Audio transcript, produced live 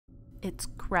It's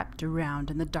crept around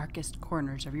in the darkest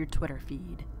corners of your Twitter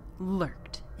feed,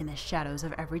 lurked in the shadows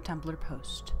of every Tumblr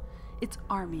post. Its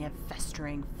army of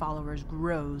festering followers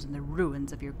grows in the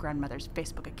ruins of your grandmother's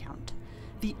Facebook account,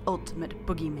 the ultimate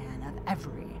boogeyman of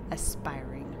every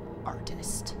aspiring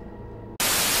artist.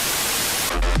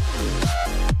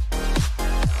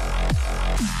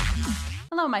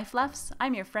 Hello my fluffs,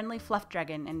 I'm your friendly Fluff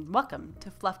Dragon, and welcome to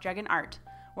Fluff Dragon Art,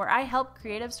 where I help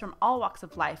creatives from all walks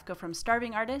of life go from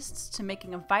starving artists to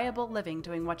making a viable living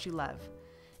doing what you love.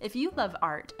 If you love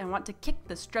art and want to kick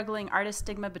the struggling artist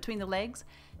stigma between the legs,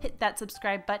 hit that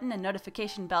subscribe button and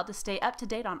notification bell to stay up to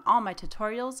date on all my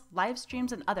tutorials, live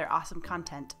streams, and other awesome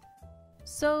content.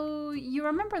 So, you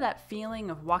remember that feeling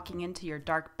of walking into your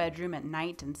dark bedroom at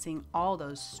night and seeing all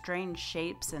those strange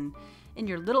shapes, and in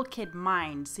your little kid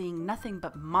mind seeing nothing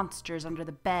but monsters under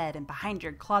the bed and behind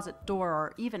your closet door,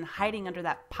 or even hiding under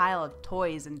that pile of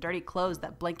toys and dirty clothes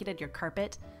that blanketed your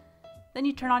carpet? Then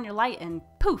you turn on your light and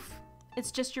poof!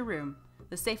 It's just your room,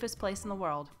 the safest place in the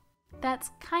world. That's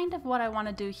kind of what I want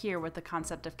to do here with the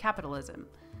concept of capitalism.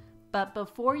 But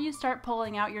before you start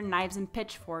pulling out your knives and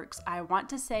pitchforks, I want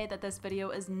to say that this video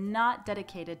is not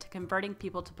dedicated to converting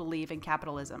people to believe in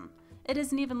capitalism. It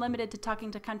isn't even limited to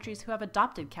talking to countries who have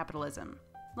adopted capitalism.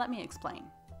 Let me explain.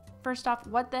 First off,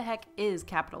 what the heck is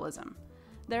capitalism?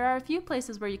 There are a few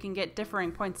places where you can get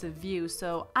differing points of view,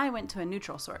 so I went to a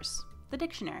neutral source, the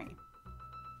dictionary.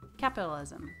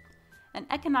 Capitalism. An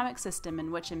economic system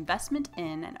in which investment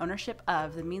in and ownership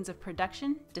of the means of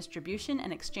production, distribution,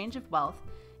 and exchange of wealth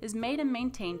is made and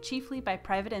maintained chiefly by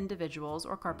private individuals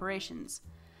or corporations,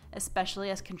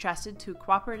 especially as contrasted to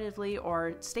cooperatively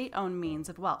or state-owned means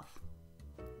of wealth.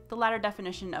 The latter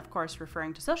definition, of course,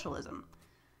 referring to socialism.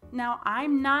 Now,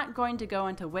 I'm not going to go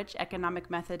into which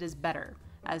economic method is better,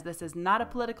 as this is not a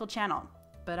political channel,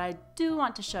 but I do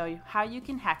want to show you how you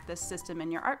can hack this system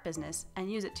in your art business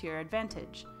and use it to your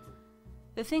advantage.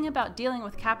 The thing about dealing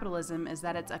with capitalism is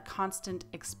that it's a constant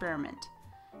experiment.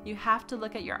 You have to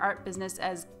look at your art business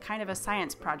as kind of a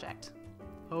science project.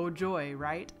 Oh joy,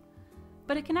 right?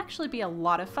 But it can actually be a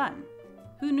lot of fun.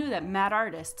 Who knew that mad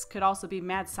artists could also be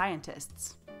mad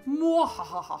scientists?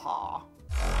 Mwahahaha.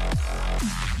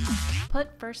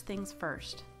 Put first things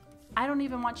first. I don't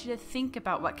even want you to think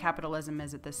about what capitalism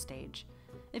is at this stage.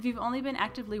 If you've only been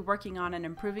actively working on and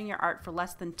improving your art for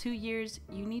less than 2 years,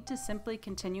 you need to simply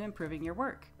continue improving your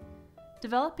work.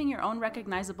 Developing your own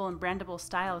recognizable and brandable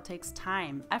style takes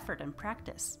time, effort, and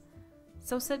practice.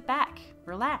 So sit back,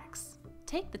 relax,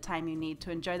 take the time you need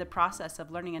to enjoy the process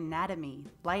of learning anatomy,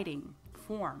 lighting,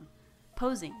 form,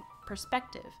 posing,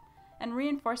 perspective, and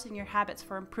reinforcing your habits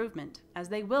for improvement, as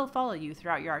they will follow you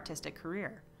throughout your artistic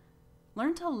career.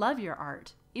 Learn to love your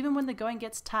art, even when the going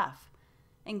gets tough,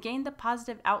 and gain the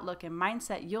positive outlook and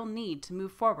mindset you'll need to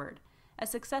move forward,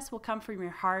 as success will come from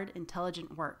your hard,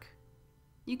 intelligent work.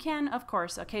 You can, of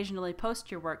course, occasionally post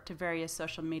your work to various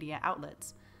social media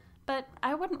outlets, but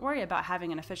I wouldn't worry about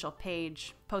having an official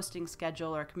page, posting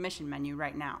schedule, or commission menu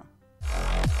right now.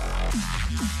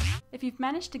 If you've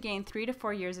managed to gain 3 to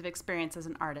 4 years of experience as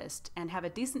an artist and have a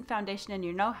decent foundation in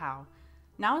your know-how,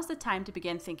 now is the time to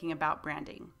begin thinking about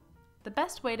branding. The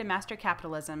best way to master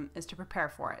capitalism is to prepare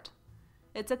for it.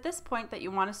 It's at this point that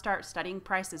you want to start studying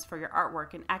prices for your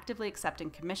artwork and actively accepting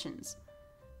commissions.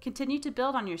 Continue to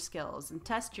build on your skills and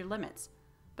test your limits,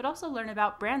 but also learn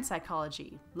about brand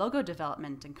psychology, logo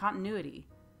development, and continuity.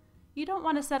 You don't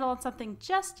want to settle on something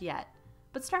just yet,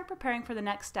 but start preparing for the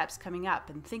next steps coming up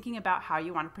and thinking about how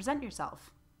you want to present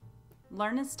yourself.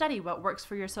 Learn and study what works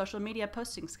for your social media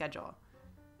posting schedule.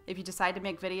 If you decide to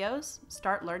make videos,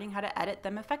 start learning how to edit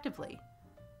them effectively.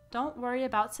 Don't worry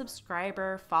about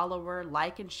subscriber, follower,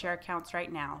 like, and share counts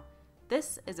right now.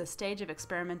 This is a stage of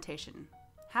experimentation.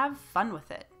 Have fun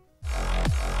with it.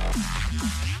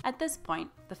 At this point,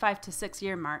 the 5 to 6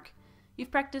 year mark, you've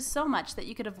practiced so much that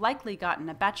you could have likely gotten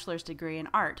a bachelor's degree in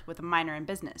art with a minor in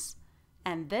business.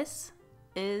 And this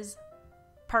is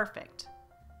perfect.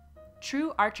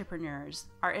 True entrepreneurs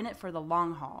are in it for the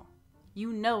long haul.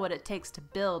 You know what it takes to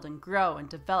build and grow and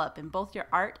develop in both your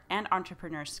art and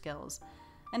entrepreneur skills,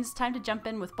 and it's time to jump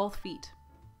in with both feet.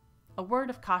 A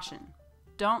word of caution: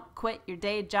 don't quit your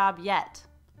day job yet.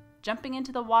 Jumping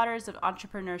into the waters of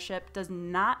entrepreneurship does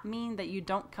not mean that you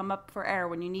don't come up for air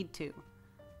when you need to.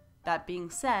 That being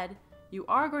said, you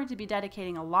are going to be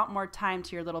dedicating a lot more time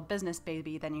to your little business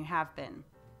baby than you have been.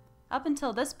 Up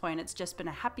until this point, it's just been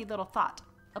a happy little thought,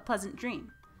 a pleasant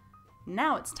dream.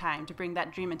 Now it's time to bring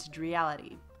that dream into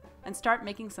reality and start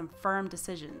making some firm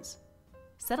decisions.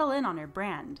 Settle in on your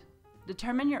brand.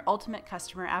 Determine your ultimate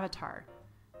customer avatar.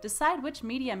 Decide which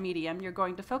media medium you're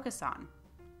going to focus on.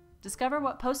 Discover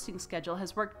what posting schedule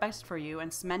has worked best for you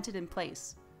and cement it in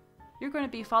place. You're going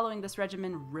to be following this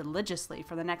regimen religiously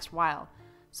for the next while,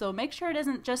 so make sure it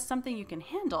isn't just something you can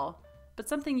handle, but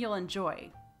something you'll enjoy.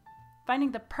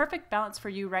 Finding the perfect balance for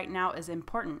you right now is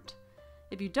important.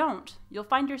 If you don't, you'll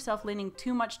find yourself leaning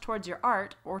too much towards your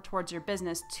art or towards your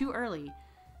business too early,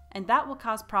 and that will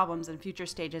cause problems in future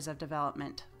stages of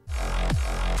development.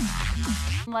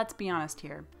 Let's be honest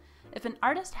here. If an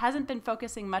artist hasn't been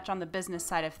focusing much on the business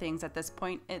side of things at this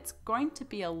point, it's going to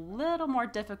be a little more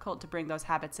difficult to bring those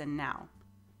habits in now.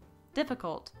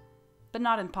 Difficult, but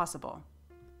not impossible.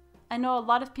 I know a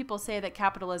lot of people say that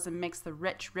capitalism makes the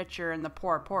rich richer and the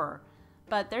poor poorer,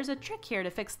 but there's a trick here to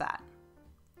fix that.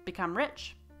 Become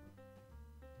rich.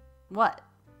 What?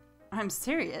 I'm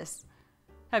serious.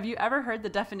 Have you ever heard the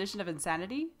definition of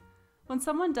insanity? When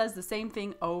someone does the same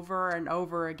thing over and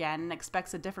over again and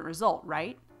expects a different result,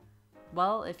 right?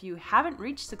 Well, if you haven't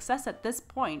reached success at this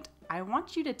point, I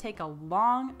want you to take a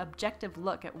long, objective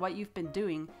look at what you've been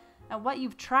doing and what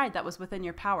you've tried that was within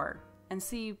your power, and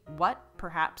see what,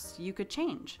 perhaps, you could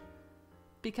change.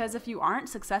 Because if you aren't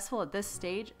successful at this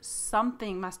stage,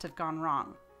 something must have gone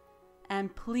wrong.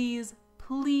 And please,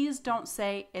 please don't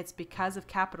say it's because of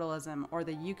capitalism or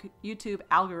the YouTube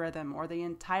algorithm or the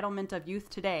entitlement of youth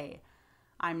today.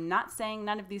 I'm not saying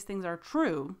none of these things are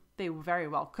true, they very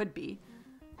well could be,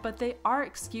 but they are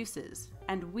excuses,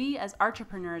 and we as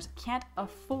entrepreneurs can't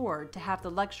afford to have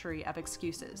the luxury of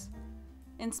excuses.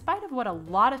 In spite of what a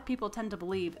lot of people tend to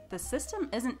believe, the system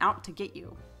isn't out to get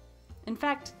you. In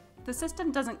fact, the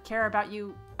system doesn't care about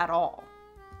you at all.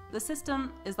 The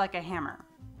system is like a hammer.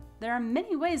 There are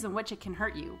many ways in which it can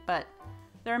hurt you, but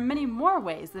there are many more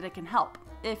ways that it can help,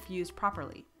 if used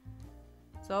properly.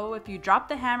 So if you drop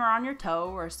the hammer on your toe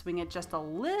or swing it just a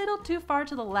little too far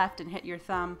to the left and hit your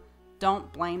thumb,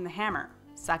 don't blame the hammer.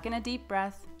 Suck in a deep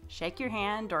breath, shake your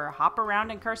hand, or hop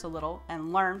around and curse a little,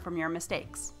 and learn from your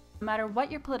mistakes. No matter what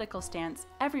your political stance,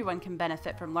 everyone can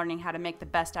benefit from learning how to make the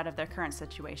best out of their current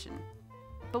situation.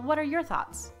 But what are your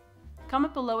thoughts?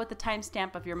 Comment below with the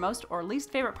timestamp of your most or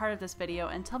least favorite part of this video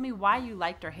and tell me why you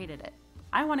liked or hated it.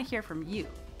 I want to hear from you.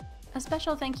 A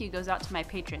special thank you goes out to my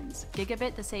patrons,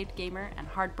 Gigabit the Saved Gamer and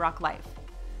Hard Brock Life.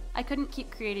 I couldn't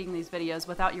keep creating these videos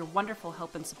without your wonderful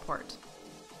help and support.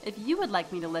 If you would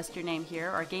like me to list your name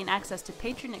here or gain access to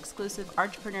patron-exclusive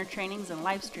entrepreneur trainings and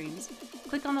live streams,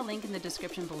 click on the link in the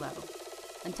description below.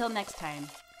 Until next time,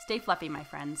 stay fluffy, my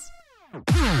friends.